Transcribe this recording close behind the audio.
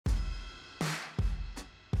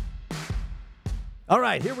All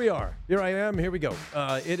right, here we are. Here I am. Here we go.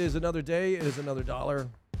 It is another day. It is another dollar.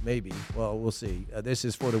 Maybe. Well, we'll see. This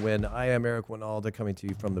is For the Win. I am Eric Winalda coming to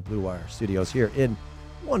you from the Blue Wire Studios here in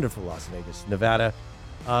wonderful Las Vegas, Nevada.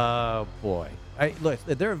 Boy. Look,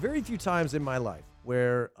 there are very few times in my life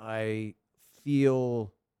where I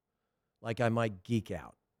feel like I might geek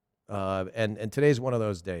out. And today's one of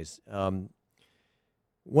those days.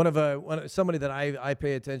 Somebody that I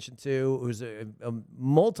pay attention to, who's a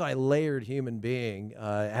multi-layered human being,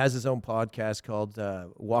 has his own podcast called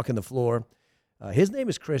Walking the Floor. His name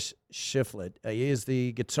is Chris Shiflett. He is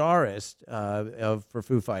the guitarist for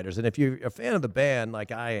Foo Fighters. And if you're a fan of the band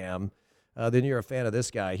like I am, then you're a fan of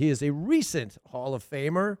this guy. He is a recent Hall of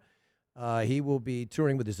Famer. He will be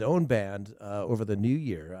touring with his own band over the new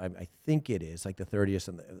year. I think it is like the 30th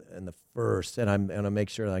and the 1st, and I'm going to make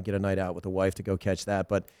sure that I get a night out with the wife to go catch that.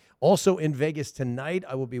 But also in Vegas tonight,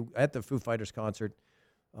 I will be at the Foo Fighters concert,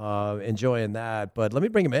 enjoying that. But let me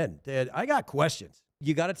bring him in. Dad, I got questions.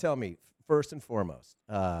 You got to tell me, first and foremost,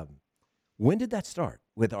 when did that start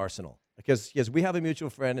with Arsenal? Because we have a mutual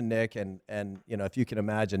friend in Nick, and you know, if you can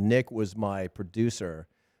imagine, Nick was my producer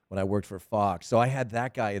when I worked for Fox. So I had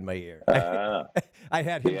that guy in my ear. I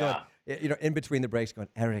had him going, you know, in between the breaks going,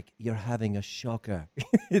 Eric, you're having a shocker.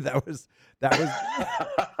 that was that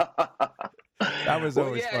was Well,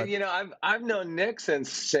 always yeah, fun. you know, I've known Nick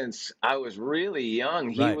since I was really young.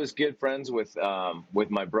 He Right. was good friends with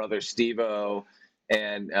my brother Steve-O,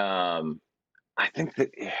 and I think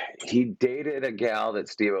that he dated a gal that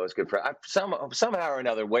Steve-O was good for. Somehow or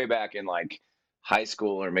another, way back in like high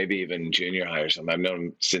school or maybe even junior high or something. I've known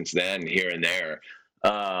him since then, here and there.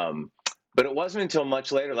 But it wasn't until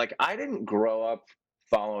much later. Like I didn't grow up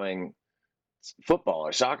following football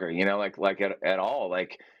or soccer, you know, like at all.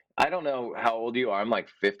 Like I don't know how old you are. I'm like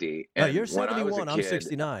 50, No, and you're when I was a 71. I'm kid,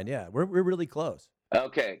 69. Yeah, we're really close.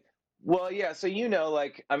 okay. Well, yeah. So you know,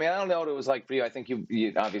 like, I mean, I don't know what it was like for you. I think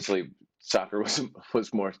you obviously soccer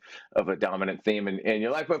was more of a dominant theme in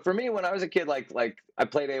your life. But for me, when I was a kid, like I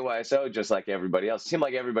played AYSO just like everybody else. It seemed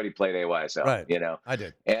like everybody played AYSO, Right. you know. I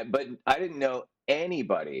did. But I didn't know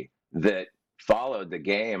anybody that followed the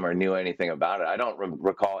game or knew anything about it. I don't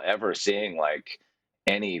recall ever seeing like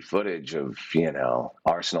any footage of, you know,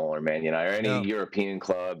 Arsenal or Man United or any No. European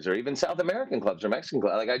clubs or even South American clubs or Mexican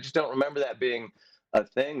clubs. Like I just don't remember that being a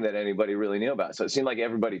thing that anybody really knew about. So it seemed like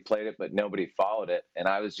everybody played it, but nobody followed it. And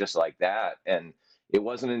I was just like that. And it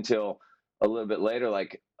wasn't until a little bit later,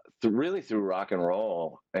 like really through rock and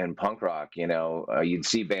roll and punk rock, you know, you'd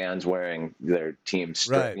see bands wearing their team's,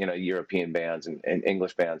 Right. you know, European bands and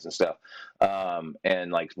English bands and stuff,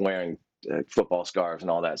 and like wearing football scarves and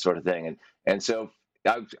all that sort of thing. And so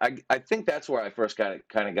I think that's where I first kind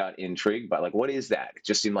of got intrigued by, like, what is that? It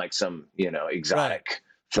just seemed like some, you know, Right. exotic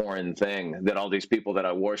foreign thing that all these people that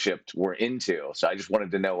I worshipped were into. So I just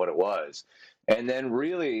wanted to know what it was. And then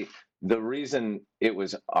really the reason it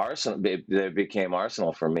was Arsenal, it became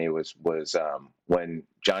Arsenal for me was when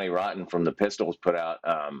Johnny Rotten from the Pistols put out,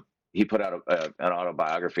 he put out an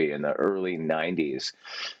autobiography in the early 90s.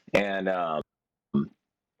 And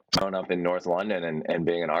growing up in North London and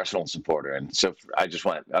being an Arsenal supporter. And so I just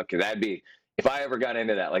went, okay, if I ever got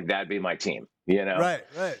into that, like that'd be my team, you know? Right.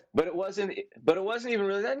 Right. But it wasn't even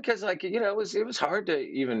really then, because like, you know, it was hard to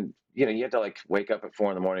even, you know, you had to like wake up at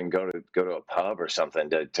 4 a.m. and go to a pub or something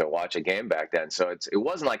to watch a game back then. So it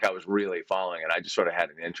wasn't like I was really following it. I just sort of had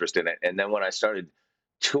an interest in it. And then when I started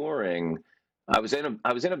touring,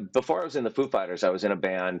 before I was in the Foo Fighters, I was in a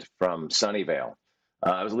band from Sunnyvale.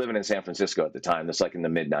 I was living in San Francisco at the time. This like in the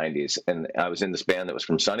mid '90s, and I was in this band that was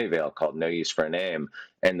from Sunnyvale called No Use for a Name.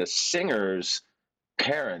 And the singer's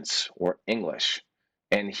parents were English,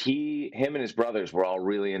 and him and his brothers were all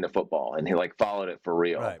really into football, and he like followed it for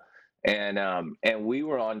real. Right. And we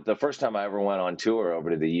were on the first time I ever went on tour over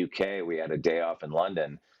to the UK. We had a day off in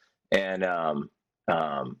London, and um,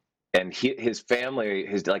 his family,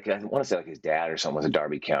 his like I want to say like his dad or something was a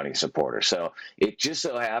Derby County supporter. So it just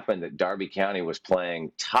so happened that Derby County was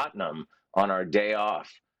playing Tottenham on our day off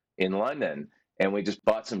in London, and we just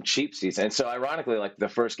bought some cheap seats. And so ironically, like the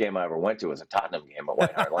first game I ever went to was a Tottenham game at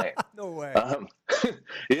White Hart Lane. No way.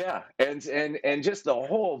 Yeah, and just the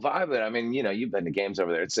whole vibe of it. I mean, you know, you've been to games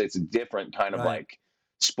over there. It's a different kind of Right. like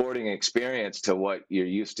sporting experience to what you're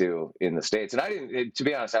used to in the States. And I didn't, to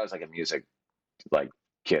be honest, I was like a music like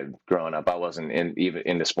kid growing up. I wasn't even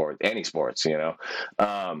into any sports, you know.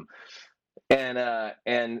 Um,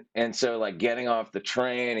 and so like getting off the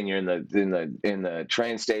train and you're in the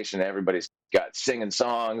train station, everybody's got singing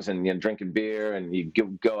songs and you know, drinking beer, and you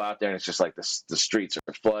go out there and it's just like the streets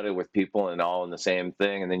are flooded with people and all in the same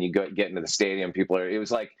thing. And then you get into the stadium,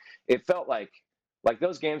 it felt like like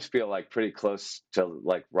those games feel like pretty close to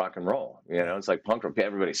like rock and roll. Right. It's like punk rock.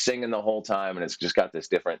 Everybody's singing the whole time, and it's just got this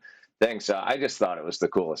different thing. So I just thought it was the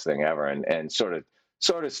coolest thing ever, and sort of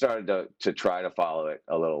started to try to follow it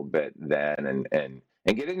a little bit then, and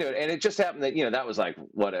get into it. And it just happened that that was like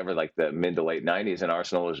whatever, like the mid to late '90s, and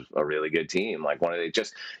Arsenal was a really good team. Like one of the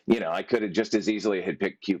just I could have just as easily had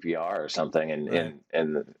picked QPR or something, and Right.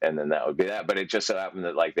 and then that would be that. But it just so happened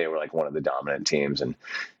that like they were like one of the dominant teams in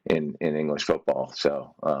English football.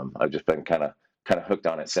 So I've just been kind of hooked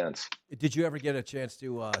on it since. Did you ever get a chance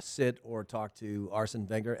to sit or talk to Arsene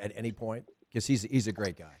Wenger at any point? Because he's a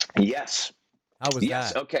great guy. Yes, How was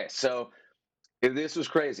yes. that? Okay, so this was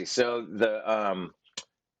crazy. So the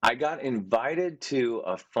I got invited to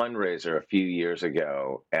a fundraiser a few years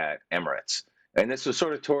ago at Emirates, and this was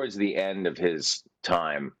sort of towards the end of his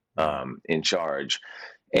time Right. in charge.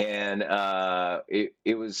 And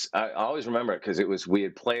it was I always remember it because we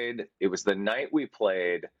had played. It was the night we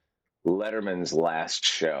played Letterman's last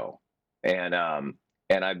show, and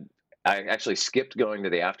I actually skipped going to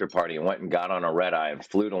the after party and went and got on a red eye and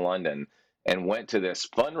flew to London and went to this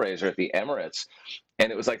fundraiser at the Emirates,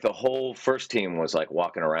 and it was like the whole first team was like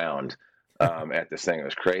walking around at this thing. It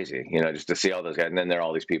was crazy, just to see all those guys, and then there are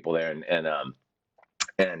all these people there,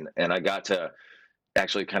 and I got to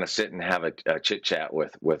actually kind of sit and have a chit chat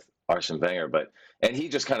with Arsene Wenger, and he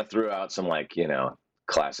just kind of threw out some like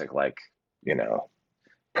classic like you know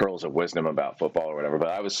pearls of wisdom about football or whatever. But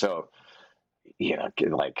I was so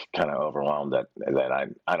like kind of overwhelmed that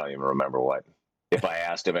I don't even remember what if I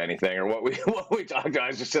asked him anything or what we what we talked about. I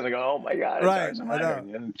was just sitting there going, oh my god, it's Right. Arsene I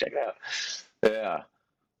Wenger. know. Check it out. Yeah.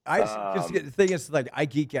 Because the thing is, like, I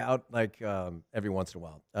geek out like every once in a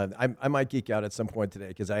while. I might geek out at some point today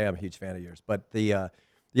because I am a huge fan of yours. But the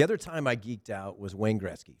other time I geeked out was Wayne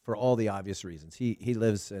Gretzky for all the obvious reasons. He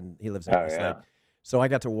lives in Oh Westlake, yeah. so I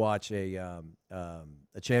got to watch a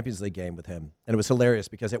Champions League game with him, and it was hilarious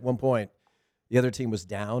because at one point the other team was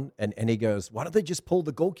down, and he goes, "Why don't they just pull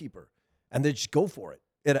the goalkeeper and they just go for it?"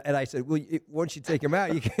 And I said, "Well, once you take him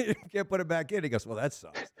out, you can't put him back in." He goes, "Well, that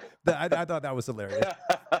sucks." I thought that was hilarious.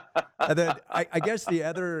 And then I guess the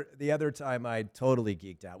other time I totally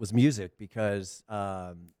geeked out was music because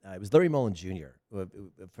it was Larry Mullen Jr.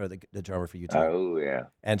 For the drummer for U2, Oh yeah.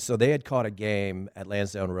 and so they had caught a game at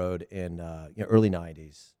Lansdowne Road in early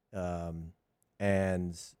 '90s,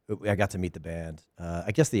 and I got to meet the band.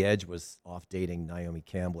 I guess the Edge was off dating Naomi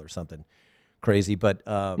Campbell or something crazy, but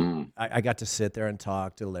Mm. I got to sit there and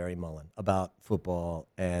talk to Larry Mullen about football,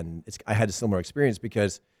 and I had a similar experience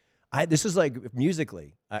because this is like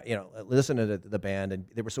musically, listen to the band, and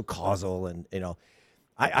they were so causal, and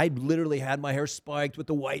I literally had my hair spiked with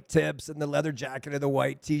the white tips and the leather jacket and the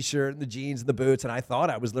white T-shirt and the jeans and the boots, and I thought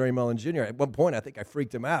I was Larry Mullen Jr. At one point, I think I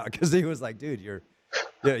freaked him out because he was like, "Dude, you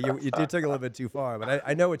took a little bit too far." But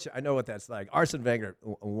I know what that's like. Arsene Wenger,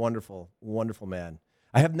 a wonderful, wonderful man.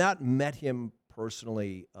 I have not met him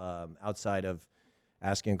personally outside of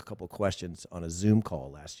asking a couple questions on a Zoom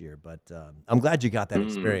call last year, but I'm glad you got that Mm.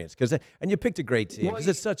 experience and you picked a great team Well, because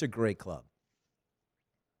it's such a great club.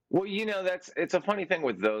 Well, it's a funny thing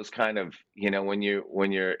with those kind of, when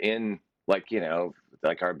you're in like,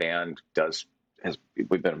 like our band has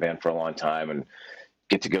we've been a band for a long time and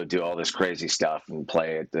get to go do all this crazy stuff and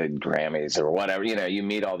play at the Grammys or whatever. You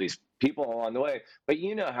meet all these people along the way, but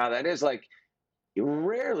you know how that is. Like,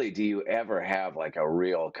 rarely do you ever have like a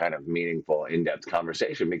real kind of meaningful, in-depth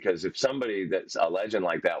conversation because if somebody that's a legend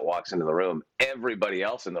like that walks into the room, everybody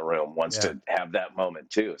else in the room wants Yeah. to have that moment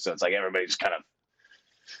too. So it's like everybody just kind of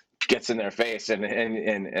gets in their face and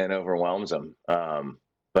overwhelms them.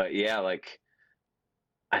 But yeah, like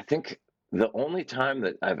I think the only time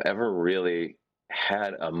that I've ever really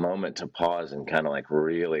had a moment to pause and kind of like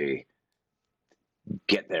really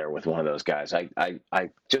get there with one of those guys, I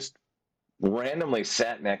just randomly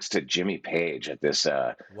sat next to Jimmy Page at this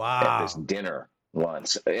Wow. dinner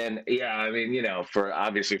once, and yeah, I mean, for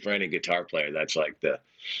obviously for any guitar player, that's like the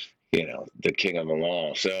king of them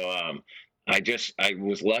all. So I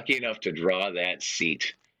was lucky enough to draw that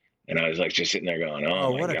seat, and I was like just sitting there going, oh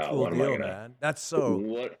Oh, my what a god, cool what am I deal, gonna man. That's so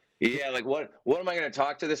what? Yeah, like what am I going to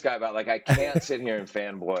talk to this guy about? Like I can't sit here and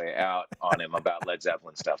fanboy out on him about Led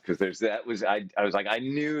Zeppelin stuff because I was like I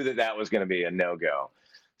knew that was going to be a no go.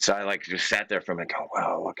 So I like just sat there for a minute, go,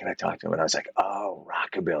 wow, what can I talk to him? And I was like, oh,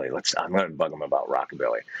 rockabilly. I'm going to bug him about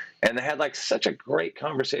rockabilly. And they had like such a great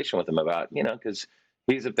conversation with him about, because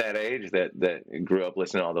he's at that age that grew up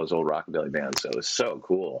listening to all those old rockabilly bands. So it was so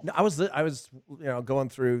cool. No, I was going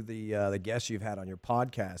through the guests you've had on your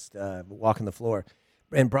podcast, Walking the Floor.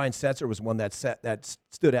 and Brian Setzer was one that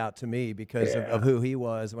stood out to me because of who he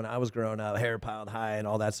was when I was growing up, hair piled high and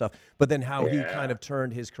all that stuff. But then how he kind of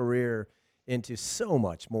turned his career into so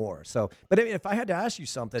much more. So, but I mean, if I had to ask you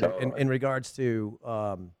something in regards to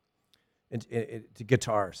to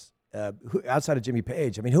guitars, outside of Jimmy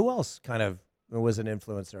Page, I mean, who else kind of was an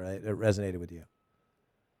influencer that resonated with you?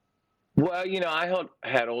 Well, I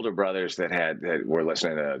had older brothers that were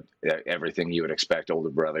listening to everything you would expect older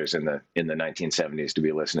brothers in the 1970s to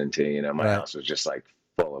be listening to. My house was just like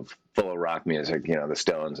full of rock music. The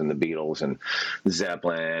Stones and the Beatles and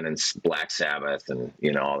Zeppelin and Black Sabbath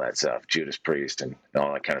and all that stuff, Judas Priest and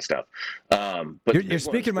all that kind of stuff. But you're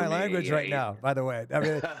speaking my language right now, by the way. I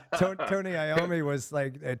mean, Tony Iommi was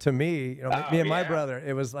like, to me, me and my brother,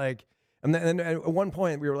 it was like. And then at one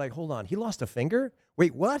point we were like, hold on, he lost a finger?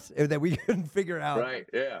 Wait, what? That we couldn't figure out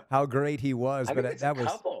how great he was. I but think it's that a was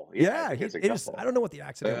couple. I don't know what the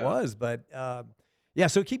accident was, but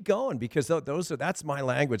so keep going because that's my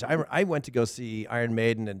language. I went to go see Iron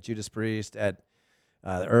Maiden and Judas Priest at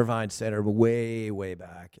the Irvine Center way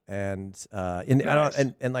back, and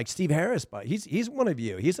and like Steve Harris, but he's one of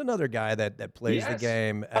you. He's another guy that plays the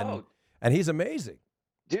game, and he's amazing,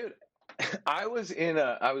 dude. I was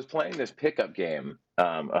playing this pickup game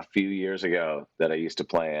a few years ago that I used to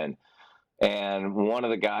play in, and one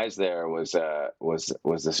of the guys there was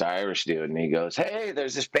this Irish dude, and he goes, "Hey,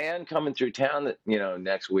 there's this band coming through town that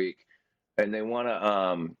next week, and they want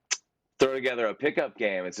to throw together a pickup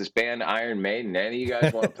game. It's this band Iron Maiden. Any of you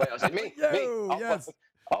guys want to play?" I was like, "Me,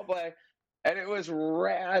 I'll play." And it was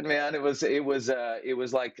rad, man. It was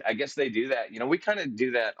like, I guess they do that. We kind of do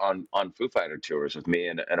that on Foo Fighter tours with me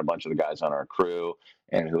and a bunch of the guys on our crew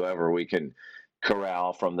and whoever we can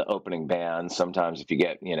corral from the opening band. Sometimes if you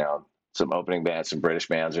get, some opening bands, some British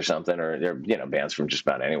bands or something, or they're, bands from just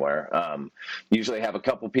about anywhere. Usually have a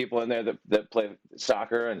couple people in there that play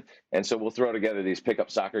soccer. And so we'll throw together these pickup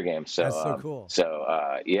soccer games. So, that's so cool. So,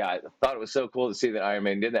 I thought it was so cool to see that Iron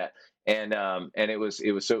Maiden did that. And it was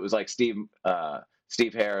like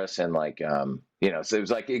Steve Harris and like so it was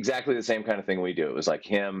like exactly the same kind of thing we do. It was like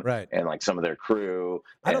him and like some of their crew.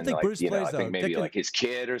 I don't think Bruce plays I think maybe like his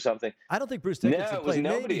kid or something. I don't think Bruce Dickinson it was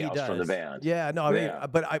nobody else from the band. Yeah, no, I mean,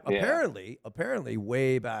 but apparently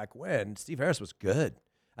way back when Steve Harris was good.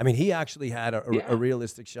 I mean, he actually had a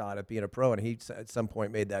realistic shot at being a pro, and he at some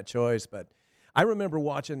point made that choice. But I remember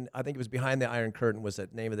watching. I think it was Behind the Iron Curtain was the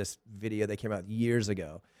name of this video that came out years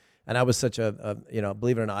ago. And I was such a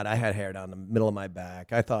believe it or not, I had hair down the middle of my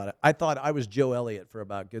back. I thought I was Joe Elliott for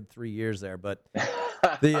about a good 3 years there. But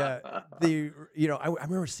I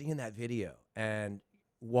remember seeing that video and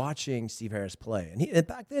watching Steve Harris play. And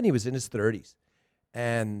back then he was in his 30s,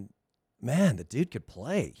 and man, the dude could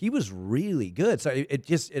play. He was really good. So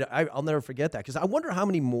I'll never forget that, because I wonder how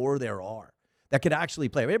many more there are that could actually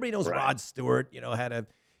play. Everybody knows Rod Stewart. Had a.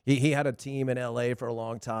 He had a team in L.A. for a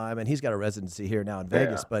long time, and he's got a residency here now in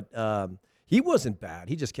Vegas. But he wasn't bad.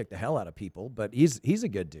 He just kicked the hell out of people. But he's a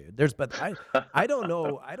good dude. I don't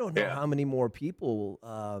know how many more people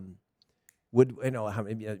would how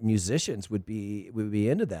many musicians would be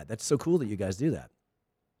into that. That's so cool that you guys do that.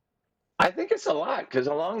 I think it's a lot, because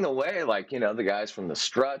along the way, like the guys from the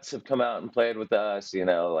Struts have come out and played with us.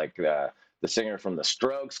 Like the singer from the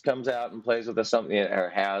Strokes comes out and plays with us something, or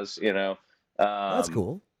has. That's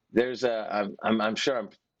cool. There's I'm sure I'm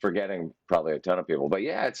forgetting probably a ton of people, but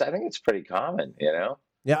I think it's pretty common,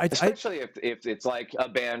 Yeah, especially if it's like a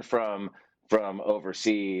band from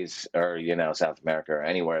overseas or South America or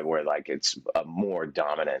anywhere where like it's a more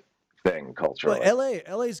dominant thing culturally. Well,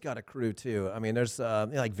 LA's got a crew too. I mean, there's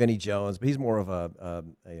like Vinnie Jones, but he's more of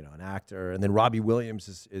an actor, and then Robbie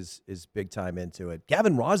Williams is big time into it.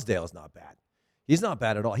 Gavin Rossdale is not bad. He's not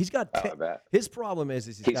bad at all. He's got his problem is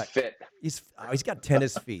he's fit. He's got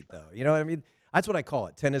tennis feet though. You know what I mean? That's what I call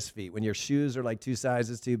it, tennis feet. When your shoes are like 2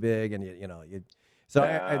 sizes too big, and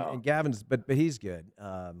and Gavin's, but he's good.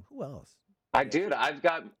 Who else? I've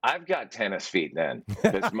got tennis feet then,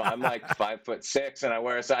 because I'm like 5'6" and I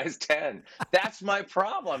wear a size 10. That's my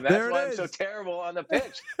problem. That's why I'm so terrible on the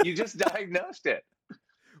pitch. You just diagnosed it.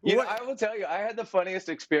 I will tell you, I had the funniest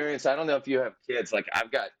experience. I don't know if you have kids. Like,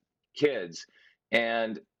 I've got kids.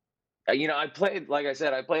 And, I played, like I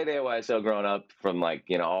said, I played AYSO growing up from like,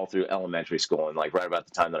 all through elementary school. And like right about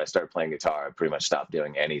the time that I started playing guitar, I pretty much stopped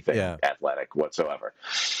doing anything athletic whatsoever.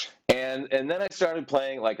 And then I started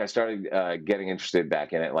playing, like I started getting interested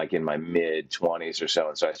back in it, like in my mid-20s or so.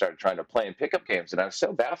 And so I started trying to play in pickup games. And I was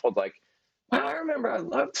so baffled, like, wow, I remember I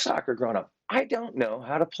loved soccer growing up. I don't know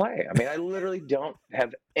how to play. I mean, I literally don't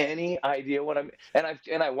have any idea what I'm. And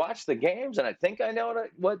I watch the games, and I think I know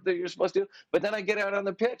you're supposed to do. But then I get out on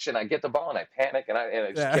the pitch, and I get the ball, and I panic, and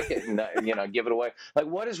I just Yeah. kick it, and give it away. Like,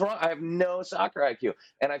 what is wrong? I have no soccer IQ,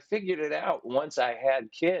 and I figured it out once I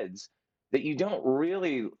had kids. That you don't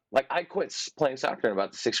really like. I quit playing soccer in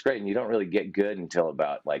about the sixth grade, and you don't really get good until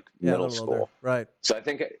about like Yeah, a middle little older. school. Right. So I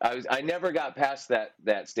think I never got past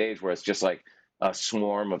that stage where it's just like a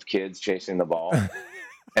swarm of kids chasing the ball,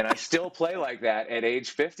 and I still play like that at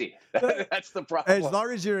age 50. That's the As problem. long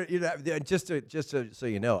as just to so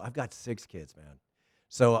you know, I've got 6 kids, man.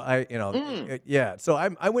 So Mm, yeah. So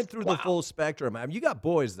I went through the wow. full spectrum. You got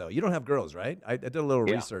boys though. You don't have girls, right? I did a little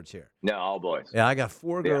Yeah. research here. No, all boys. Yeah, I got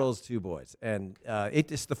 4 Yeah. girls, 2 boys, and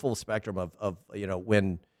it's the full spectrum of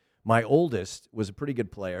when my oldest was a pretty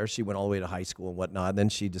good player. She went all the way to high school and whatnot. And then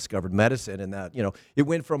she discovered medicine, and that it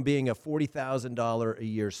went from being a $40,000 a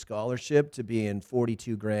year scholarship to being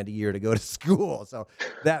 42 grand a year to go to school. So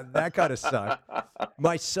that kind of sucked.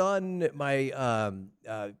 My son,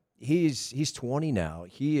 he's 20 now.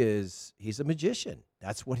 He's a magician.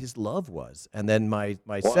 That's what his love was. And then my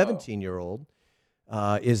Whoa. 17-year-old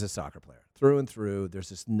is a soccer player through and through. There's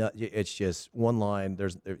this nut. It's just one line.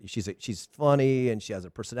 She's funny and she has a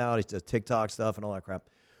personality. She does TikTok stuff and all that crap.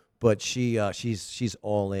 But she's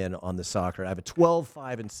all in on the soccer. I have a 12,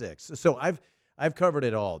 5, and 6. So I've covered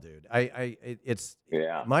it all, dude. It's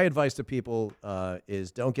Yeah. my advice to people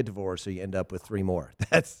is don't get divorced so you end up with 3 more.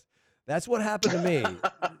 That's what happened to me.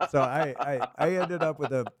 So I ended up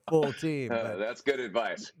with a full team. That's good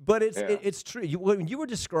advice. But Yeah. it's true. When you were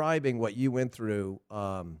describing what you went through,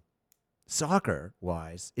 soccer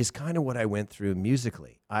wise, is kind of what I went through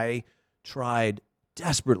musically. I tried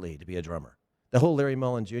desperately to be a drummer. The whole Larry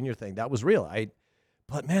Mullen Jr. thing, that was real.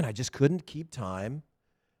 But man, I just couldn't keep time,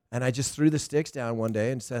 and I just threw the sticks down one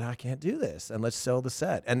day and said, I can't do this, and let's sell the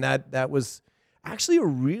set. And that was actually a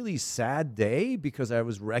really sad day because I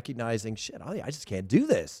was recognizing, shit, I just can't do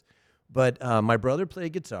this. But my brother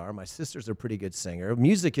played guitar. My sister's a pretty good singer.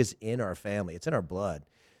 Music is in our family. It's in our blood.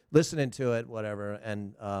 Listening to it, whatever,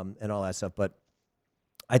 and all that stuff. But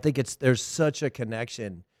I think there's such a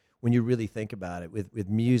connection when you really think about it with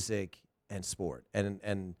music and sport.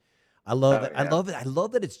 And I love Oh it. I yeah. love it. I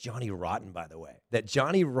love that it's Johnny Rotten, by the way. That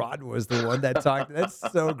Johnny Rotten was the one that talked. That's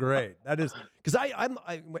so great. That is because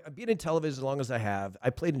I've been in television as long as I have. I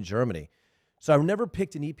played in Germany, so I've never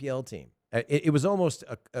picked an EPL team. It was almost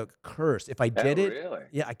a curse. If I Oh did it, really?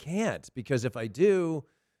 yeah, I can't because if I do,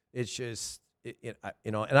 it's just and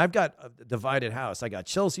I've got a divided house. I got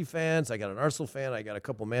Chelsea fans, I got an Arsenal fan, I got a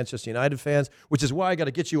couple Manchester United fans, which is why I got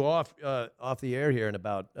to get you off the air here in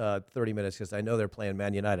about 30 minutes because I know they're playing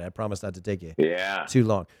Man United. I promise not to take you Yeah. too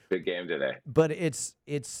long. Big game today. But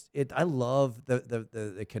I love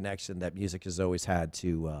the connection that music has always had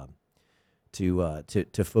to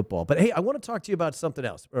football. But hey, I want to talk to you about something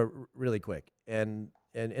else really quick, and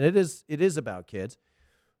it is about kids.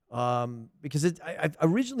 Because I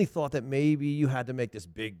originally thought that maybe you had to make this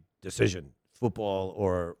big decision, football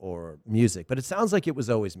or music, but it sounds like it was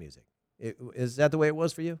always music. Is that the way it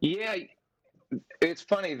was for you? Yeah, it's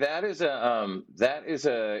funny. That is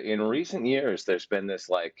a in recent years there's been this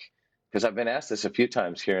like because I've been asked this a few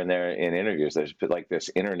times here and there in interviews. There's been like this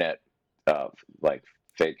internet like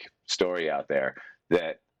fake story out there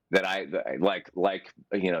that that I like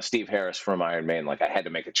Steve Harris from Iron Maiden. Like I had to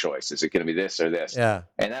make a choice. Is it going to be this or this? Yeah.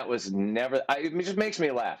 And that was never. It just makes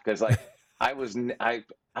me laugh because like I was I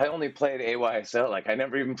only played AYSO. Like I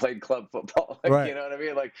never even played club football. Like, you Right. know what I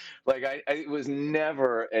mean? Like I it was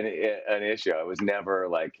never an issue. I was never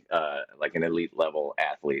like an elite level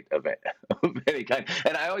athlete of any kind.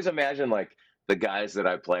 And I always imagine like the guys that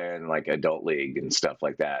I play in like adult league and stuff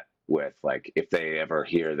like that with like if they ever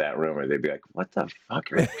hear that rumor, they'd be like, "What the fuck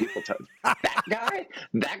are people talking? That guy?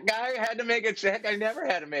 That guy had to make a check. I never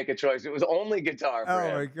had to make a choice. It was only guitar for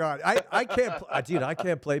Oh my him." God, I can't, dude, I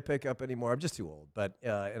can't play pickup anymore. I'm just too old. But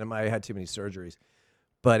and I had too many surgeries.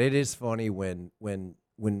 But it is funny when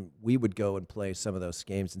we would go and play some of those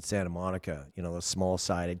games in Santa Monica, those small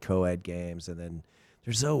sided co-ed games, and then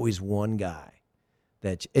there's always one guy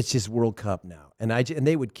that it's just World Cup now, and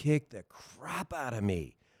they would kick the crap out of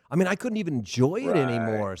me. I mean, I couldn't even enjoy it Right.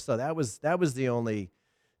 anymore. So that was the only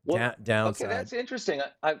Well, okay, downside. that's interesting.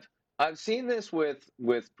 I've seen this with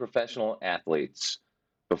professional athletes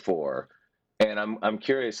before, and I'm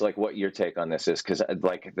curious like what your take on this is because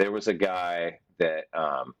like there was a guy that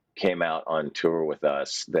came out on tour with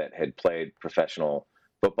us that had played professional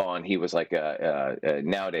football, and he was like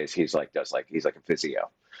nowadays he's like he's like a physio,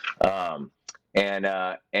 um,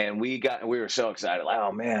 And we were so excited. Like,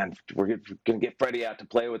 oh man, we're gonna get Freddie out to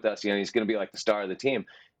play with us. You know, he's gonna be like the star of the team.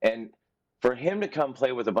 And for him to come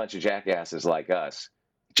play with a bunch of jackasses like us,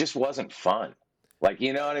 just wasn't fun. Like,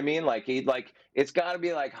 you know what I mean? Like it's got to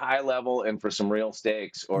be like high level and for some real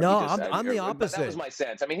stakes, or he No, just. I'm the But that was opposite. my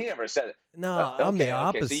sense. I mean, he never said it. No, I'm the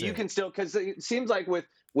Okay. So you opposite. can still, because it seems like with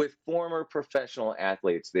former professional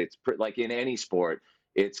athletes, it's like in any sport,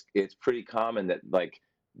 it's pretty common that like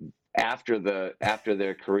after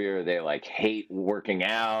their career they like hate working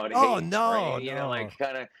out, Oh hate no, training, you know, like no.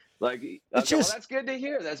 kind of like, It's okay, well just that's good to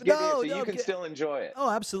hear. That's good to hear. no, So you no. can still enjoy it.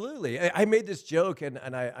 Oh, absolutely. I made this joke, and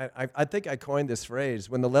I think I coined this phrase: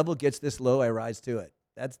 "When the level gets this low, I rise to it."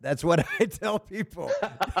 That's what I tell people,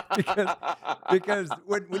 because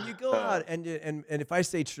when you go out and if I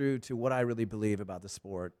stay true to what I really believe about the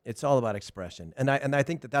sport, it's all about expression, and I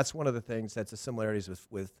think that that's one of the things that's the similarities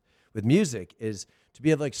with music is to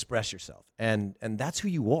be able to express yourself, and that's who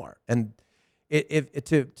you are, and if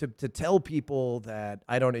to tell people that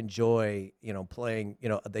I don't enjoy, playing,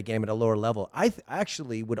 the game at a lower level, I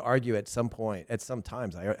actually would argue at some point, at some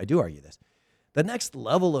times, I do argue this. The next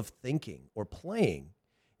level of thinking or playing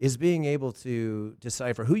is being able to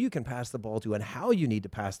decipher who you can pass the ball to and how you need to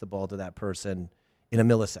pass the ball to that person in a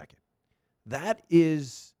millisecond. That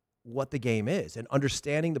is what the game is, and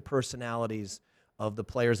understanding the personalities of the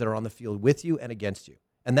players that are on the field with you and against you.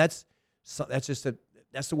 And that's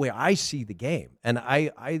the way I see the game. And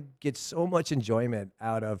I get so much enjoyment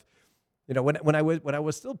out of, when I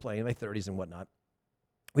was still playing in my 30s and whatnot,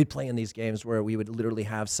 we'd play in these games where we would literally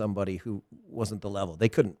have somebody who wasn't the level. They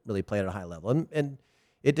couldn't really play at a high level. And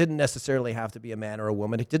it didn't necessarily have to be a man or a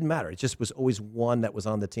woman. It didn't matter. It just was always one that was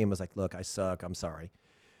on the team was like, look, I suck. I'm sorry.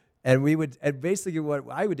 And basically what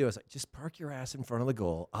I would do is like, just park your ass in front of the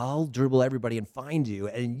goal. I'll dribble everybody and find you,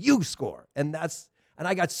 and you score. And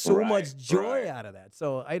I got so much joy out of that.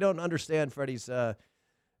 So I don't understand Freddie's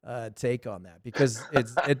take on that, because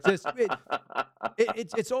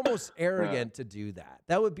it's almost arrogant to do that.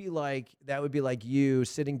 That would be like you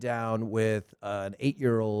sitting down with an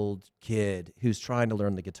 8-year-old kid who's trying to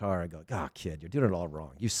learn the guitar and go, "Oh, kid, you're doing it all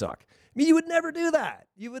wrong. You suck." I mean, you would never do that.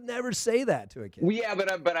 You would never say that to a kid. Well, yeah,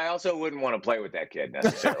 but I also wouldn't want to play with that kid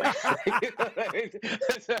necessarily.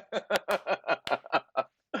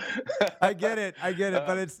 I get it,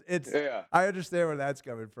 but it's. Yeah. I understand where that's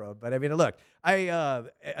coming from, but I mean, look,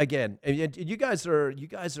 again, and you guys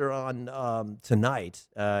are on tonight.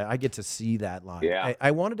 I get to see that live. Yeah.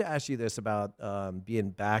 I wanted to ask you this about being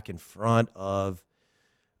back in front of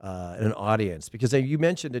an audience, because you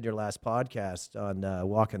mentioned in your last podcast on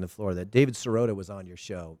Walking the Floor that David Sirota was on your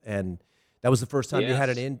show, and that was the first time you had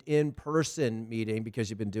an in-person meeting because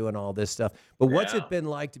you've been doing all this stuff. But what's it been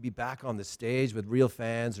like to be back on the stage with real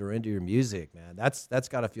fans who are into your music, man? That's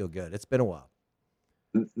got to feel good. It's been a while.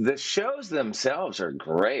 The shows themselves are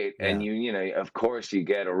great, and of course you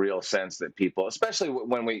get a real sense that people, especially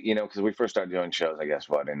when we, because we first started doing shows, I guess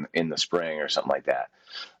in the spring or something like that.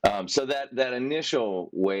 So that initial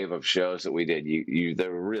wave of shows that we did,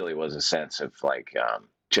 there really was a sense of like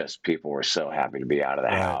just people were so happy to be out of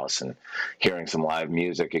the house and hearing some live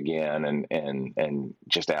music again, and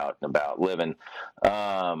just out and about living.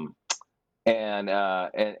 And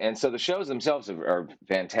so the shows themselves are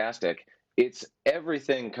fantastic. It's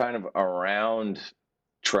everything kind of around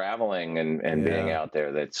traveling and being out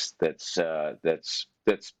there that's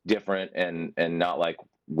different and not like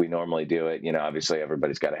we normally do it. Obviously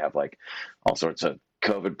everybody's got to have like all sorts of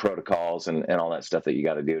COVID protocols and all that stuff that you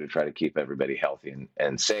got to do to try to keep everybody healthy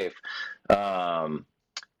and safe.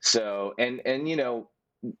 So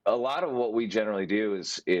a lot of what we generally do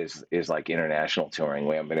is like international touring.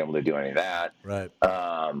 We haven't been able to do any of that. Right.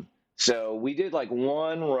 So we did like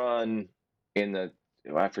one run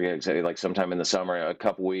I forget exactly, like sometime in the summer, a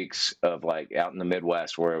couple weeks of like out in the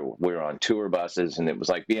Midwest where we were on tour buses, and it was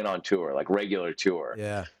like being on tour, like regular tour.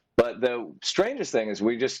 Yeah. But the strangest thing is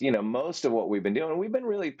we just, most of what we've been doing, we've been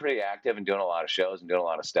really pretty active and doing a lot of shows and doing a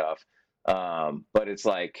lot of stuff. But it's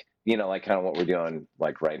like, like kind of what we're doing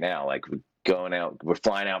like right now, like going out, we're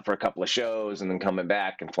flying out for a couple of shows and then coming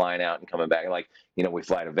back and flying out and coming back. Like, we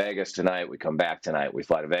fly to Vegas tonight, we come back tonight. We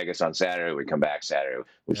fly to Vegas on Saturday, we come back Saturday.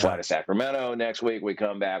 We fly to Sacramento next week, we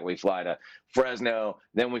come back. We fly to Fresno,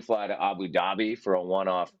 then we fly to Abu Dhabi for a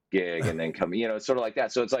one-off gig, and then come. It's sort of like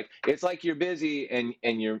that. So it's like you're busy and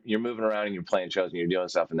you're moving around and you're playing shows and you're doing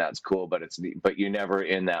stuff, and that's cool. But you're never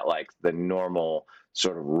in that like the normal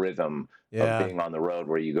sort of rhythm of being on the road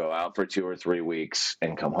where you go out for 2 or 3 weeks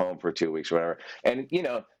and come home for 2 weeks or whatever. And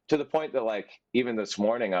to the point that like even this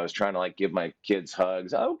morning I was trying to like give my kids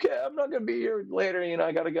hugs. Okay, I'm not gonna be here later.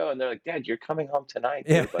 I gotta go. And they're like, Dad, you're coming home tonight,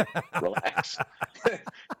 Yeah. dude. Like, relax.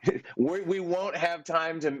 We won't have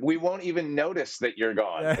time to. We won't even notice that you're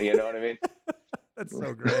gone. Yeah. You know what I mean? That's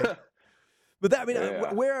so great. But that, I mean,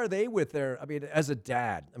 Yeah. where are they with their? I mean, as a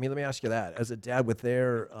dad. I mean, let me ask you that. As a dad with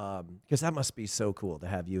their, because that must be so cool to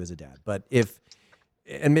have you as a dad. But if,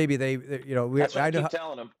 and maybe That's what I keep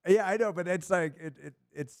telling them. yeah, I know, but it's like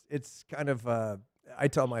it's kind of. I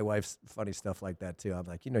tell my wife funny stuff like that too. I'm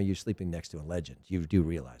like, you're sleeping next to a legend. You do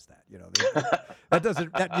realize that, that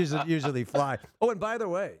doesn't usually fly. Oh, and by the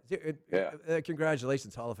way,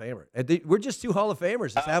 congratulations, Hall of Famer. We're just two Hall of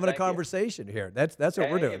Famers just having a conversation here. That's what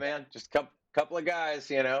we're doing. Hey, man, just couple of guys,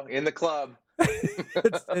 in the club.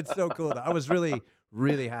 It's so cool. I was really,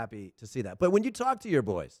 really happy to see that. But when you talk to your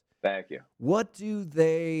boys, thank you. what's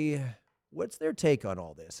their take on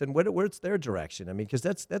all this, and what's their direction? I mean, because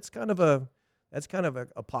that's kind of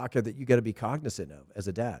a pocket that you got to be cognizant of as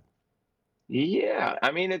a dad. Yeah,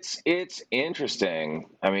 I mean it's interesting.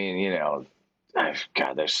 I mean,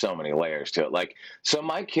 God, there's so many layers to it. Like, so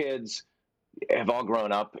my kids have all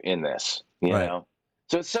grown up in this, you Right. know.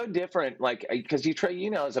 So it's so different, like, because you try,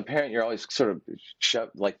 as a parent, you're always sort of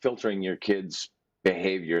filtering your kids'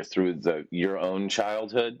 behavior through your own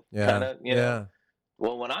childhood, kind of, Yeah.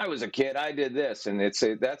 Well, when I was a kid, I did this, and that's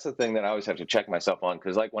the thing that I always have to check myself on,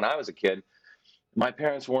 because like when I was a kid, my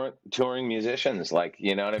parents weren't touring musicians, like,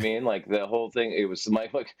 you know what I mean? Like the whole thing, it was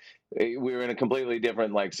we were in a completely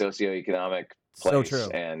different like socioeconomic place, So true.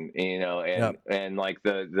 and Yep. and like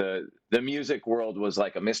the music world was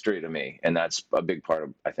like a mystery to me, and that's a big part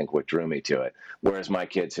of I think what drew me to it. Whereas my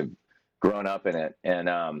kids have grown up in it, and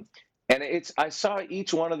I saw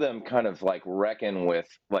each one of them kind of like reckon with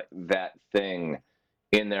like that thing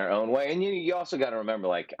in their own way, and you also got to remember,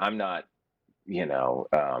 like, I'm not, you know.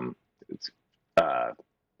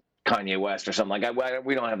 Kanye West or something like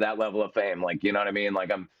we don't have that level of fame, like, you know what I mean?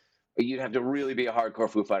 Like, you'd have to really be a hardcore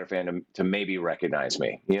Foo Fighter fan to maybe recognize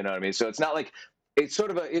me, you know what I mean? So it's not like it's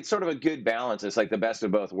sort of a good balance. It's like the best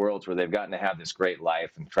of both worlds, where they've gotten to have this great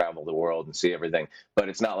life and travel the world and see everything, but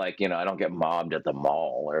it's not like, I don't get mobbed at the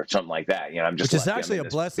mall or something like that. I'm just, Which is actually a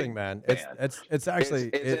blessing, man. It's actually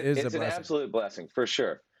it's a an blessing. absolute blessing for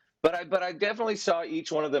sure. But I definitely saw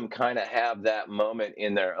each one of them kind of have that moment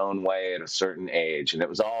in their own way at a certain age, and it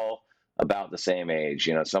was all about the same age,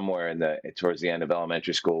 somewhere towards the end of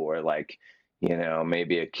elementary school, where like,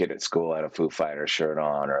 maybe a kid at school had a Foo Fighter shirt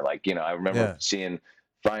on, or like, I remember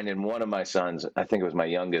finding one of my sons, I think it was my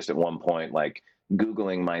youngest, at one point, like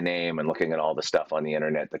Googling my name and looking at all the stuff on the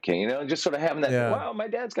internet that came, just sort of having that, wow, my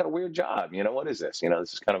dad's got a weird job. What is this?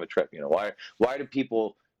 This is kind of a trip. Why do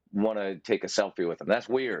people want to take a selfie with them? That's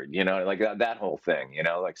weird, like that whole thing,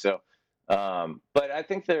 like, so. But I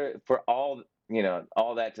think for all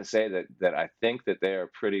that to say that I think that they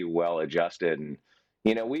are pretty well adjusted. And,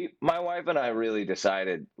 my wife and I really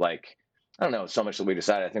decided, like, I don't know so much that we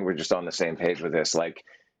decided, I think we're just on the same page with this. Like,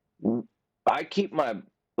 I keep my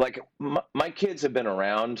kids have been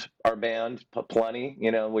around our band plenty,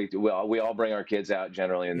 we all bring our kids out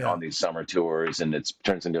generally on these summer tours, and it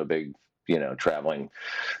turns into a big, traveling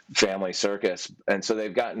family circus. And so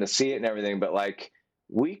they've gotten to see it and everything, but like,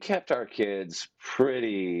 we kept our kids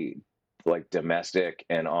pretty like domestic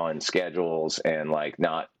and on schedules, and like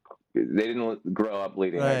they didn't grow up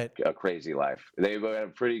leading a crazy life. They were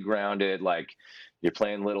pretty grounded. Like, you're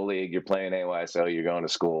playing Little League, you're playing AYSO, you're going to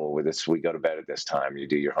school with this, we go to bed at this time, you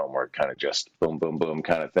do your homework, kind of just boom, boom, boom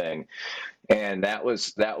kind of thing. And that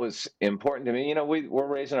was important to me. We're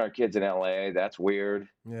raising our kids in LA. That's weird.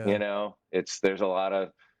 Yeah. There's a lot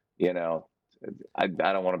of, I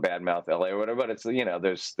don't want to badmouth LA or whatever, but it's,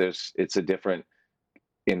 it's a different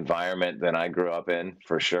environment than I grew up in,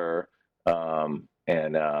 for sure.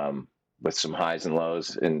 With some highs and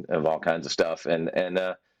lows of all kinds of stuff.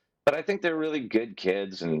 But I think they're really good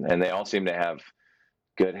kids, and they all seem to have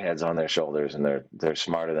good heads on their shoulders, and they're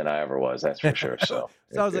smarter than I ever was. That's for sure. So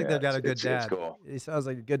sounds like they've got a good dad. It's cool. He sounds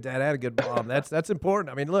like a good dad and a good mom. That's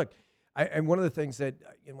important. I mean, look, and one of the things that,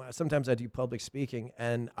 sometimes I do public speaking,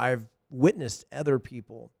 and I've witnessed other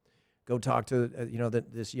people go talk to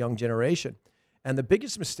this young generation, and the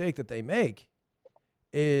biggest mistake that they make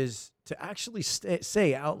is to actually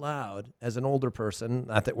say out loud, as an older person,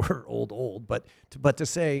 not that we're old, but to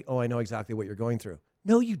say, oh, I know exactly what you're going through.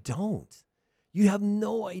 No, you don't. You have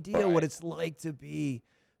no idea what it's like to be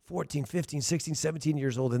 14, 15, 16, 17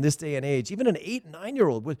 years old in this day and age. Even an 8 and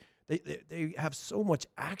 9-year-old, they have so much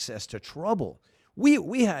access to trouble.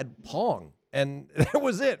 We had Pong and that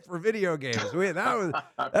was it for video games.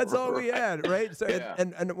 That's all we had, right? So Yeah.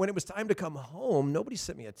 and when it was time to come home, nobody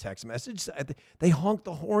sent me a text message. They honked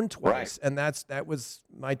the horn twice, and that was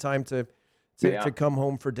my time to Yeah. come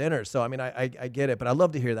home for dinner. So I mean, I get it, but I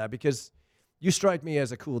love to hear that because you strike me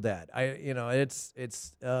as a cool dad.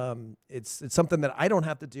 It's something that I don't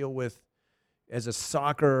have to deal with as a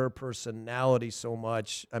soccer personality so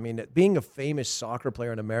much. I mean, being a famous soccer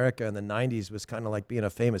player in America in the 90s was kind of like being a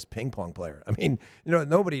famous ping pong player. I mean,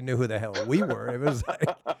 nobody knew who the hell we were. It was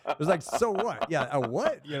like so what? Yeah, a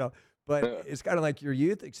what? But it's kind of like your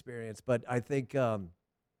youth experience. But I think I'm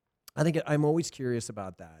always curious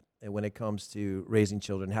about that. And when it comes to raising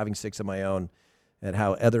children, having 6 of my own, and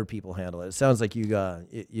how other people handle it. It sounds like you got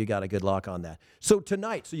a good lock on that. So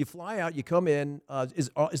tonight, so you fly out, you come in.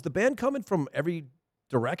 Is the band coming from every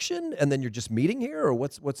direction, and then you're just meeting here, or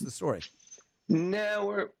what's the story?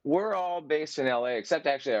 No, we're all based in LA, except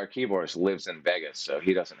actually our keyboardist lives in Vegas, so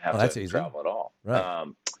he doesn't have that's to easy. travel at all. Right.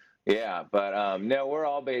 Yeah, but no, we're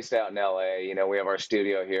all based out in LA. We have our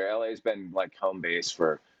studio here. LA's been like home base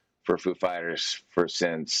for Foo Fighters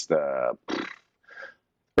since the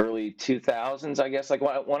early 2000s, I guess. Like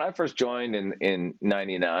when I first joined in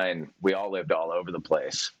 99, we all lived all over the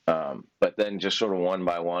place. But then just sort of one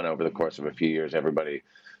by one over the course of a few years, everybody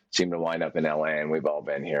seemed to wind up in LA, and we've all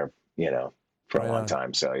been here, for a long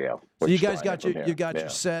time. So yeah. So you guys got your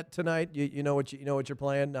set tonight. You know what you're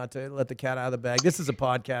playing. Not to let the cat out of the bag. This is a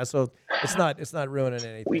podcast, so it's not ruining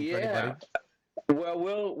anything for anybody.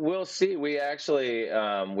 Well, we'll see. We actually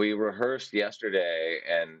we rehearsed yesterday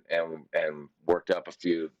and worked up a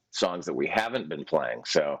few songs that we haven't been playing.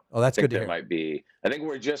 So that's good to hear. Might be. I think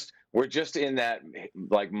we're just in that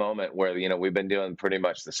like moment where we've been doing pretty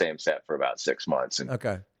much the same set for about 6 months, and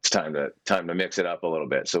it's time to mix it up a little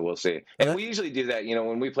bit. So we'll see. And we usually do that.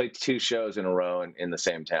 When we play 2 shows in a row in the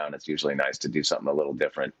same town, it's usually nice to do something a little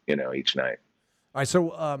different, each night. All right.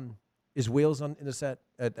 So is Wheels in the set?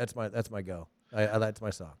 That's my go. That's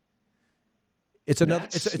my song. It's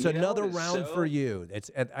another round for you.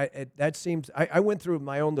 That seems. I went through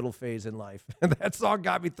my own little phase in life, and that song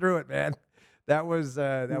got me through it, man. That was.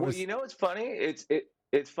 It's funny.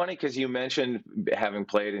 It's funny because you mentioned having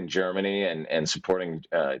played in Germany and supporting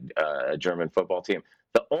a German football team.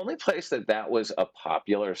 The only place that was a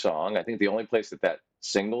popular song, I think the only place that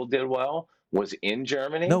single did well was in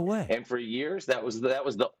Germany. No way. And for years, that was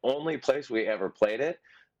the only place we ever played it.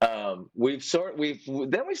 Then we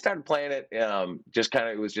started playing it.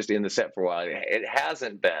 It was just in the set for a while. It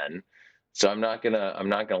hasn't been, so I'm not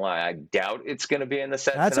gonna lie. I doubt it's gonna be in the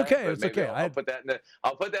set. That's tonight, okay. It's okay. I'll put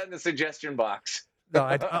that in the suggestion box.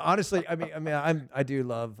 No, honestly, I do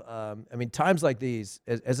love. Times like these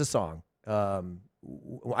as a song.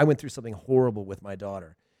 I went through something horrible with my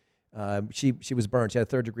daughter. She was burned. She had a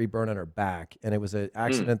 3rd-degree burn on her back, and it was an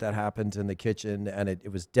accident that happened in the kitchen, and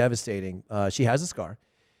it was devastating. She has a scar.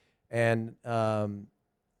 And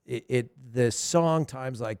the song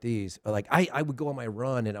Times Like These, like I would go on my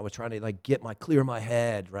run and I was trying to like clear my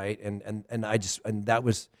head, right? And I had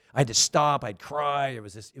to stop. I'd cry. It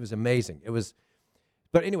was amazing.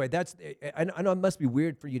 But anyway, I know it must be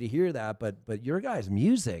weird for you to hear that, but your guys'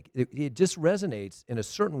 music, it just resonates in a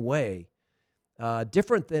certain way,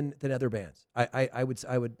 different than other bands. I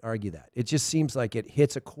would argue that it just seems like it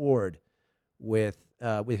hits a chord with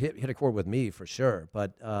hit a chord with me for sure,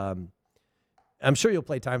 but I'm sure you'll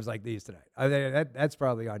play Times Like These tonight. That's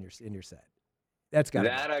probably in your set. That's got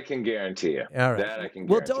that I can guarantee you. All right. That I can.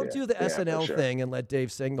 Well, don't do the SNL thing and let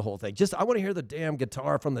Dave sing the whole thing. I want to hear the damn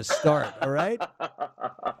guitar from the start. All right.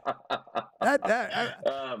 I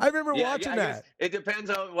remember watching that. It depends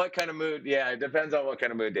on what kind of mood. Yeah, it depends on what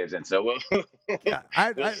kind of mood Dave's in. So we'll see.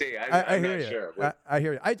 I hear you. Sure. I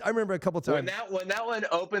hear you. I remember a couple times when that one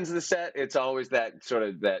opens the set, it's always that sort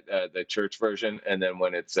of the church version, and then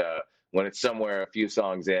when it's somewhere a few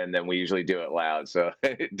songs in, then we usually do it loud. So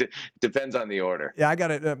it depends on the order. Yeah, I got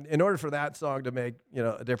to. In order for that song to make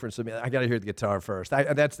a difference to me, I got to hear the guitar first.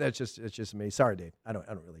 It's just me. Sorry, Dave. I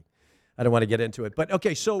don't want to get into it. But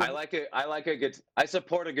okay, so I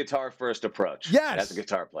support a guitar first approach. Yes, as a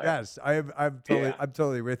guitar player. Yes, I'm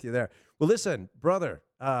totally with you there. Well, listen, brother.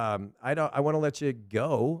 I want to let you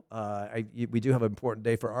go. We do have an important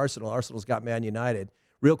day for Arsenal. Arsenal's got Man United.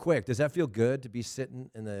 Real quick, does that feel good to be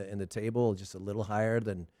sitting in the table just a little higher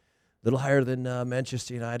than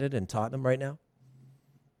Manchester United and Tottenham right now?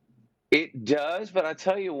 It does, but I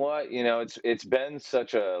tell you what, it's been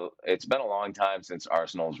a long time since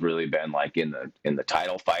Arsenal's really been like in the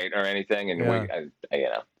title fight or anything, and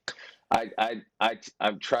I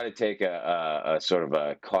try to take a sort of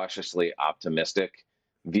a cautiously optimistic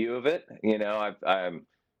view of it.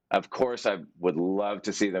 Of course, I would love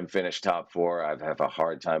to see them finish top four. I have a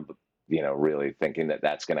hard time, really thinking that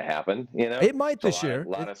that's going to happen. It might It's a this lot of year.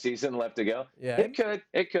 lot of season left to go. Yeah. It could.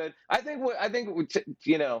 It could.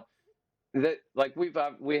 That like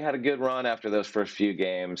we had a good run after those first few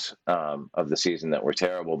games of the season that were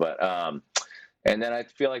terrible, but and then I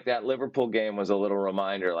feel like that Liverpool game was a little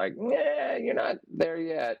reminder, like, yeah, you're not there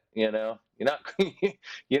yet. You're not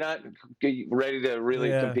you're not ready to really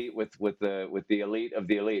Yeah. compete with the elite of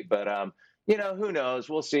the elite. But who knows?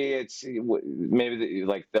 We'll see. It's maybe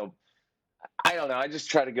like they'll. I don't know. I just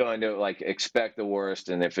try to go into it like expect the worst,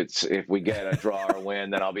 and if we get a draw or win,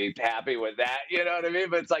 then I'll be happy with that. You know what I mean?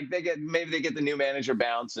 But it's like maybe they get the new manager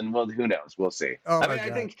bounce, and well, who knows? We'll see. Oh I my mean, I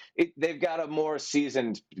God. think they've got a more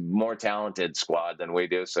seasoned, more talented squad than we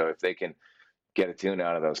do. So if they can get a tune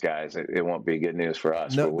out of those guys, it won't be good news for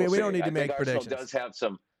us. No, But we'll we see. don't need to I think make Arsenal predictions. does have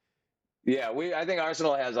some. Yeah, I think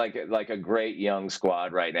Arsenal has like a great young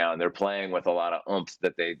squad right now, and they're playing with a lot of oomph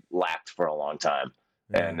that they lacked for a long time,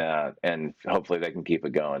 and hopefully they can keep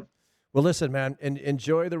it going. Well, listen, man,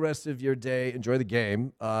 enjoy the rest of your day. Enjoy the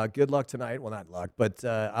game. Good luck tonight. Well, not luck, but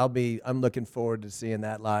I'm looking forward to seeing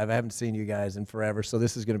that live. I haven't seen you guys in forever, so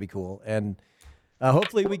this is going to be cool. And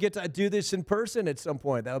hopefully we get to do this in person at some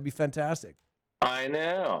point. That would be fantastic. I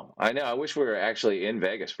know. I wish we were actually in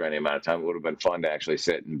Vegas for any amount of time. It would have been fun to actually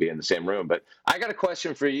sit and be in the same room. But I got a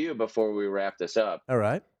question for you before we wrap this up. All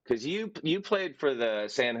right. Because you played for the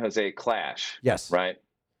San Jose Clash. Yes. Right?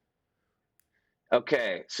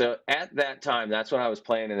 Okay. So at that time, that's when I was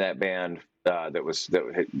playing in that band that was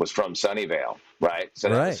from Sunnyvale, right? So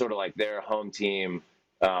that was sort of like their home team.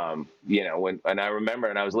 And I remember,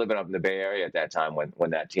 and I was living up in the Bay Area at that time when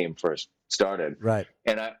that team first started. Right.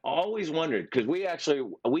 And I always wondered, because we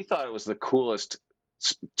thought it was the coolest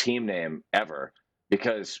team name ever,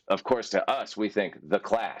 because of course to us we think the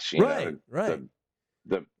Clash, right.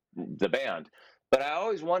 the band. But I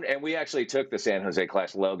always wondered, and we actually took the San Jose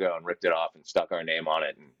Clash logo and ripped it off and stuck our name on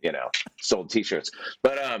it, and sold T-shirts.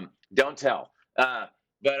 But don't tell. I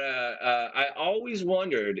always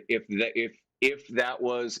wondered if that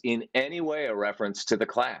was in any way a reference to the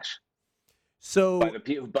Clash. So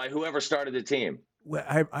by whoever started the team. Well,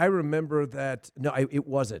 I remember that. No, it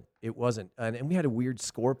wasn't. It wasn't. And we had a weird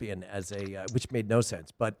scorpion as which made no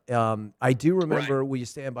sense. But I do remember "Will You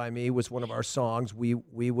Stand By Me" was one of our songs. We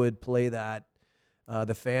would play that.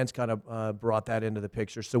 The fans kind of brought that into the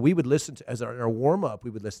picture. So we would listen to, as our warm up,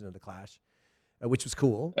 we would listen to the Clash, which was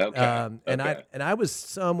cool. Okay. And I was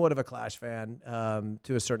somewhat of a Clash fan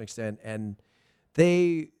to a certain extent, and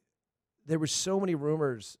there were so many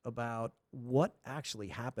rumors about what actually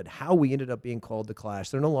happened, how we ended up being called the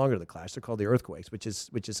Clash. They're no longer the Clash; they're called the Earthquakes, which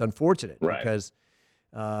is unfortunate because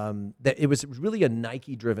it was really a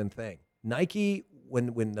Nike-driven thing. Nike,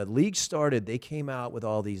 when the league started, they came out with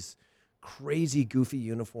all these crazy, goofy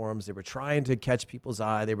uniforms. They were trying to catch people's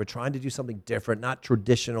eye. They were trying to do something different, not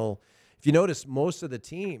traditional. If you notice, most of the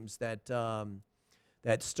teams that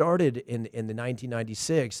started in the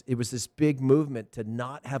 1996, it was this big movement to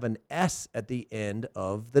not have an S at the end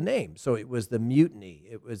of the name. So it was the Mutiny,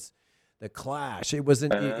 it was the Clash, it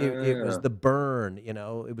wasn't. It was the Burn.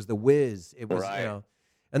 It was the Whiz. It was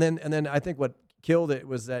and then I think what killed it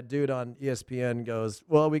was that dude on ESPN goes,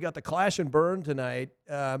 "Well, we got the Clash and Burn tonight.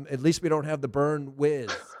 At least we don't have the Burn Whiz."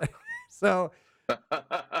 So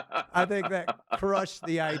I think that crushed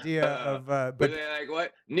the idea of. But they're like,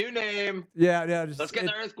 what? New name? Yeah. Let's get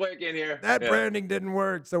the Earthquake in here. That branding didn't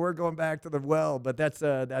work, so we're going back to the well. But that's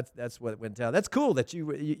what went down. That's cool that you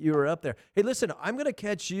were up there. Hey, listen, I'm gonna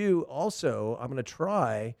catch you. Also, I'm gonna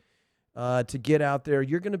try to get out there.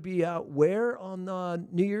 You're gonna be out where on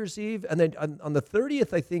New Year's Eve, and then on the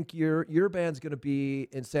 30th, I think your band's gonna be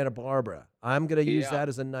in Santa Barbara. I'm gonna use that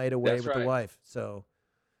as a night away with the wife. So.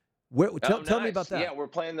 Tell me about that. Yeah, we're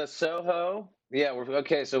playing the Soho. Yeah,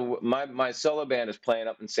 okay. So my solo band is playing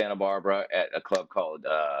up in Santa Barbara at a club called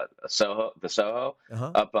Soho, the Soho,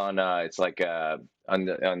 up on it's like up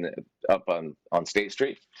on State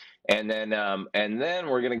Street, and then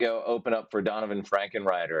we're gonna go open up for Donovan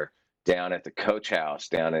Frankenreiter down at the Coach House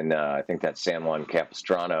down in I think that's San Juan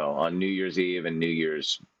Capistrano on New Year's Eve and New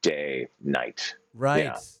Year's Day night. Right.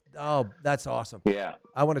 Yeah. Oh, that's awesome. Yeah.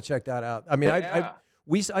 I want to check that out. I mean, I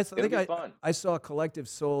think I saw Collective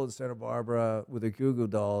Soul in Santa Barbara with the Goo Goo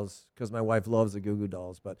Dolls because my wife loves the Goo Goo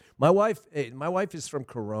Dolls. But my wife is from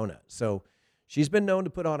Corona, so she's been known to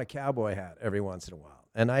put on a cowboy hat every once in a while.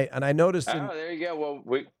 And I noticed. There you go.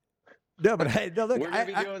 Well, No, but no, look, We're gonna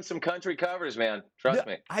be doing some country covers, man. Trust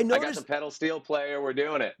me. I I got the noticed. pedal steel player. We're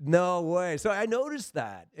doing it. No way. So I noticed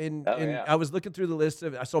that, Oh and yeah. I was looking through the list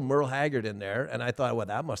of. I saw Merle Haggard in there, and I thought, well,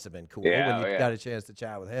 that must have been cool when Yeah. you Oh yeah. got a chance to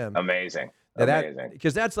chat with him. Amazing. Now Amazing.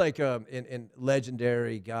 because that's like in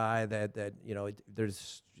legendary guy that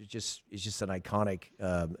there's he's just an iconic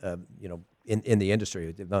in the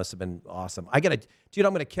industry. It must have been awesome. Dude,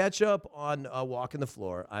 I'm gonna catch up on walking the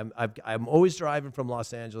floor. I'm always driving from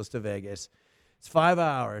Los Angeles to Vegas. It's 5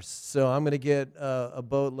 hours, so I'm gonna get a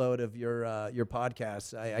boatload of your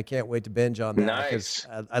podcasts. I can't wait to binge on that because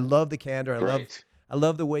Nice. I love the candor. Great. I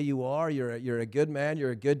love the way you are. You're a good man.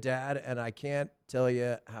 You're a good dad, and I can't tell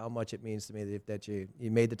you how much it means to me that you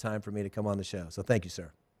made the time for me to come on the show. So thank you,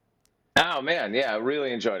 sir. Oh man, yeah, I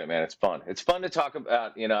really enjoyed it, man. It's fun. It's fun to talk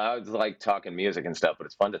about. I was like talking music and stuff, but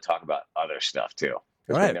it's fun to talk about other stuff too All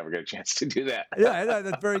because we right. never get a chance to do that. Yeah,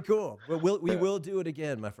 that's very cool. We will do it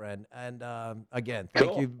again, my friend. And again,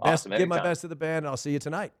 thank Cool. you. Awesome. Give my Anytime. best to the band. And I'll see you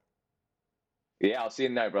tonight. Yeah, I'll see you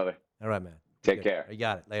tonight, brother. All right, man. Take Good. care. You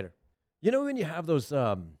got it. Later. You know when you have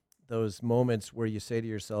those moments where you say to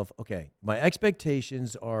yourself, "Okay, my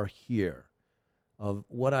expectations are here of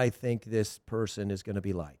what I think this person is going to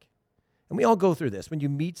be like." And we all go through this. When you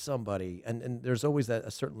meet somebody, and there's always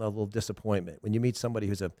a certain level of disappointment. When you meet somebody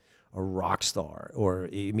who's a rock star, or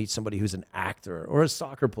you meet somebody who's an actor, or a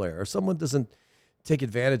soccer player, or someone doesn't take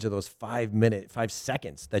advantage of those 5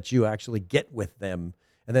 seconds that you actually get with them.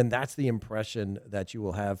 And then that's the impression that you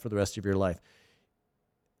will have for the rest of your life.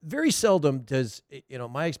 Very seldom does,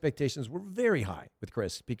 my expectations were very high with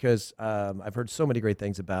Chris because I've heard so many great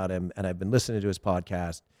things about him, and I've been listening to his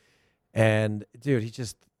podcast. And dude, he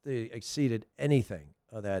just exceeded anything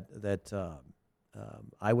that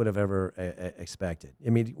I would have ever expected. I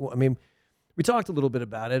mean, we talked a little bit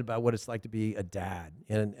about what it's like to be a dad,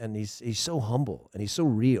 and he's so humble and he's so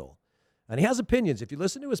real, and he has opinions. If you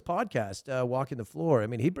listen to his podcast, Walking the Floor, I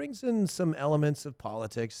mean, he brings in some elements of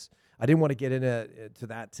politics. I didn't want to get into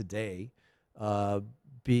that today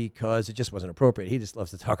because it just wasn't appropriate. He just loves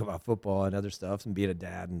to talk about football and other stuff and being a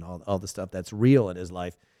dad and all the stuff that's real in his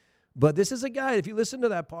life. But this is a guy, if you listen to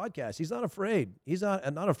that podcast, he's not afraid. He's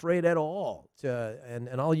not afraid at all and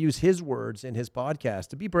I'll use his words in his podcast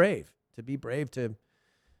to be brave, to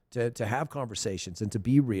have conversations and to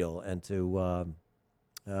be real and to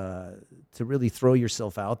really throw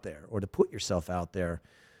yourself out there or to put yourself out there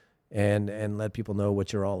and let people know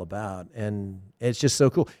what you're all about. And it's just so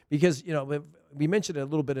cool because, we mentioned it a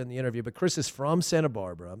little bit in the interview, but Chris is from Santa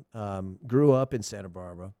Barbara, grew up in Santa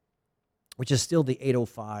Barbara, which is still the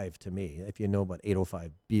 805 to me, if you know what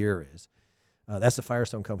 805 beer is. That's the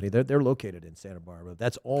Firestone Company. They're located in Santa Barbara.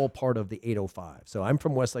 That's all part of the 805. So I'm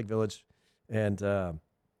from Westlake Village and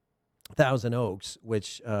Thousand Oaks,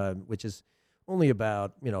 which is only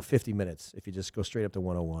about 50 minutes if you just go straight up to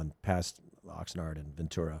 101 past Oxnard and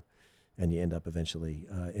Ventura, and you end up eventually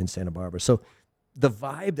in Santa Barbara. So the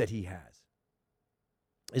vibe that he has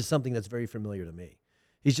is something that's very familiar to me.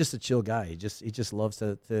 He's just a chill guy. He just loves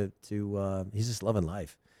to he's just loving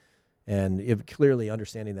life, and clearly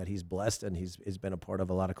understanding that he's blessed and he's been a part of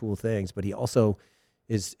a lot of cool things. But he also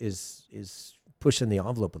is pushing the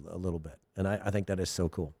envelope a little bit, and I think that is so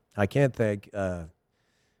cool. I can't thank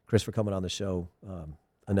Chris for coming on the show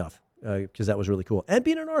enough because that was really cool. And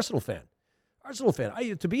being an Arsenal fan.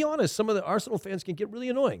 To be honest, some of the Arsenal fans can get really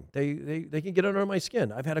annoying. They can get under my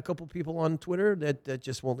skin. I've had a couple people on Twitter that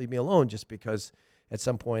just won't leave me alone just because at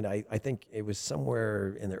some point, I think it was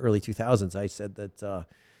somewhere in the early 2000s, I said that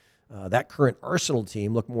that current Arsenal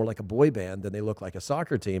team looked more like a boy band than they look like a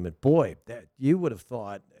soccer team. And boy, that you would have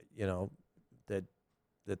thought,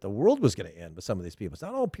 that the world was going to end with some of these people. It's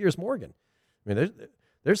not all Piers Morgan. I mean,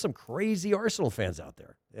 there's some crazy Arsenal fans out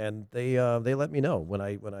there, and they let me know when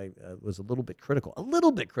I was a little bit critical. I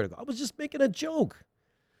was just making a joke,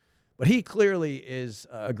 but he clearly is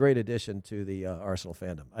a great addition to the Arsenal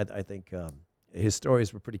fandom. I think his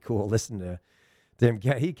stories were pretty cool. Listen to him.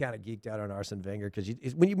 He kind of geeked out on Arsene Wenger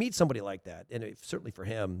because when you meet somebody like that, and certainly for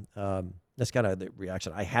him, that's kind of the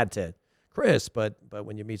reaction I had to Chris. But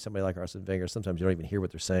when you meet somebody like Arsene Wenger, sometimes you don't even hear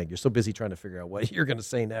what they're saying. You're so busy trying to figure out what you're going to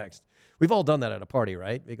say next. We've all done that at a party,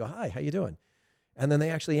 right? We go, "Hi, how you doing?" And then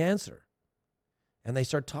they actually answer, and they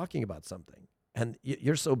start talking about something, and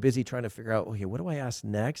you're so busy trying to figure out, okay, what do I ask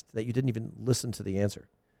next, that you didn't even listen to the answer.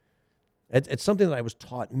 It's something that I was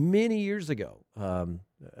taught many years ago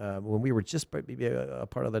when we were just a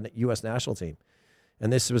part of the U.S. national team.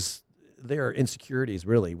 And this was their insecurities,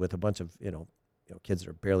 really, with a bunch of kids that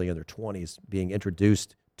are barely in their 20s being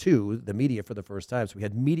introduced to the media for the first time. So we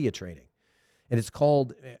had media training. And it's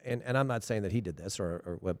called, and I'm not saying that he did this,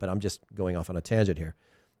 but I'm just going off on a tangent here.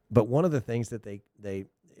 But one of the things that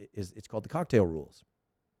it's called the cocktail rules.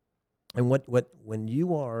 And when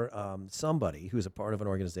you are somebody who's a part of an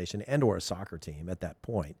organization and or a soccer team at that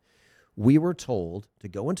point, we were told to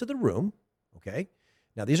go into the room. Okay,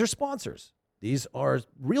 now these are sponsors. These are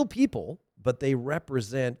real people, but they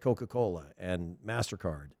represent Coca-Cola and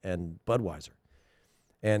MasterCard and Budweiser.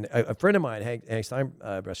 And a friend of mine, Hank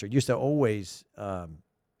Steinbresser, used to always,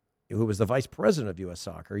 who was the vice president of U.S.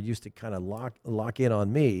 Soccer, used to kind of lock in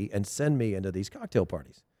on me and send me into these cocktail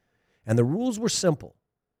parties. And the rules were simple.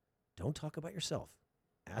 Don't talk about yourself.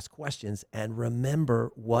 Ask questions and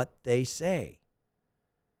remember what they say.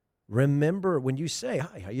 Remember when you say,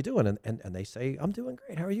 hi, how you doing? And they say, I'm doing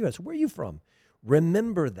great. How are you? So where are you from?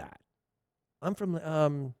 Remember that. I'm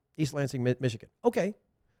from East Lansing, Michigan. Okay.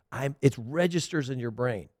 It registers in your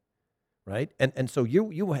brain, right? And so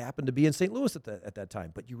you happen to be in St. Louis at that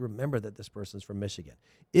time, but you remember that this person's from Michigan.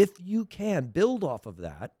 If you can build off of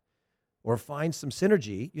that or find some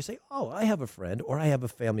synergy, you say, oh, I have a friend or I have a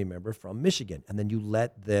family member from Michigan, and then you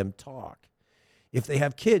let them talk. If they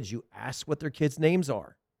have kids, you ask what their kids' names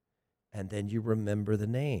are, and then you remember the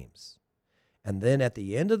names. And then at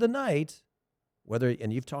the end of the night,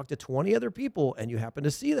 and you've talked to 20 other people and you happen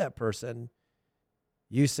to see that person,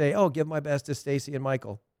 you say, oh, give my best to Stacy and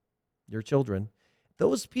Michael, your children.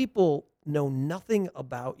 Those people know nothing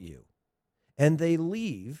about you. And you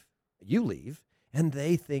leave, and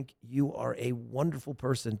they think you are a wonderful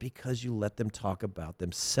person because you let them talk about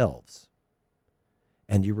themselves.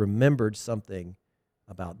 And you remembered something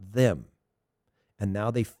about them. And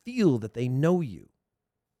now they feel that they know you.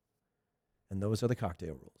 And those are the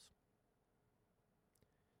cocktail rules.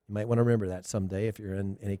 You might want to remember that someday if you're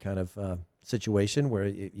in any kind of situation where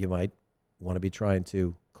you might want to be trying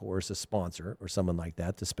to coerce a sponsor or someone like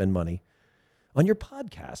that to spend money on your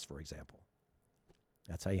podcast, for example.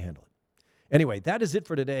 That's how you handle it. Anyway, that is it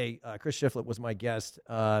for today. Chris Shiflett was my guest.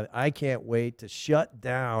 I can't wait to shut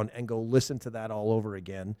down and go listen to that all over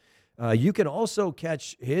again. You can also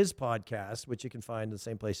catch his podcast, which you can find in the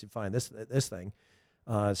same place you find this thing,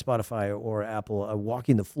 Spotify or Apple,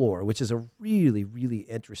 Walking the Floor, which is a really, really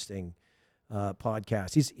interesting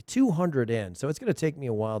podcast. He's 200 in, so it's going to take me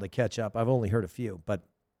a while to catch up. I've only heard a few, but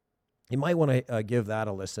you might want to give that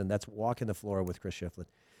a listen. That's Walking the Floor with Chris Shiflett.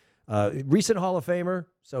 Recent Hall of Famer,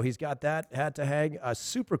 so he's got that hat to hang. A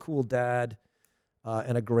super cool dad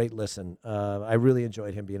and a great listen. I really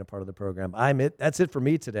enjoyed him being a part of the program. That's it for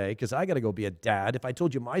me today because I got to go be a dad. If I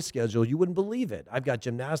told you my schedule, you wouldn't believe it. I've got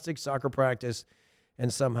gymnastics, soccer practice,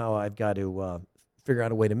 and somehow I've got to figure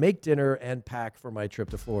out a way to make dinner and pack for my trip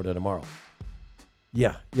to Florida tomorrow.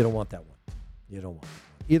 Yeah, you don't want that one. You don't want that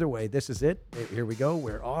one. Either way, this is it. Here we go.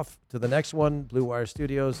 We're off to the next one. Blue Wire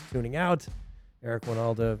Studios, tuning out. Eric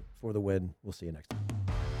Winalda for the win. We'll see you next time.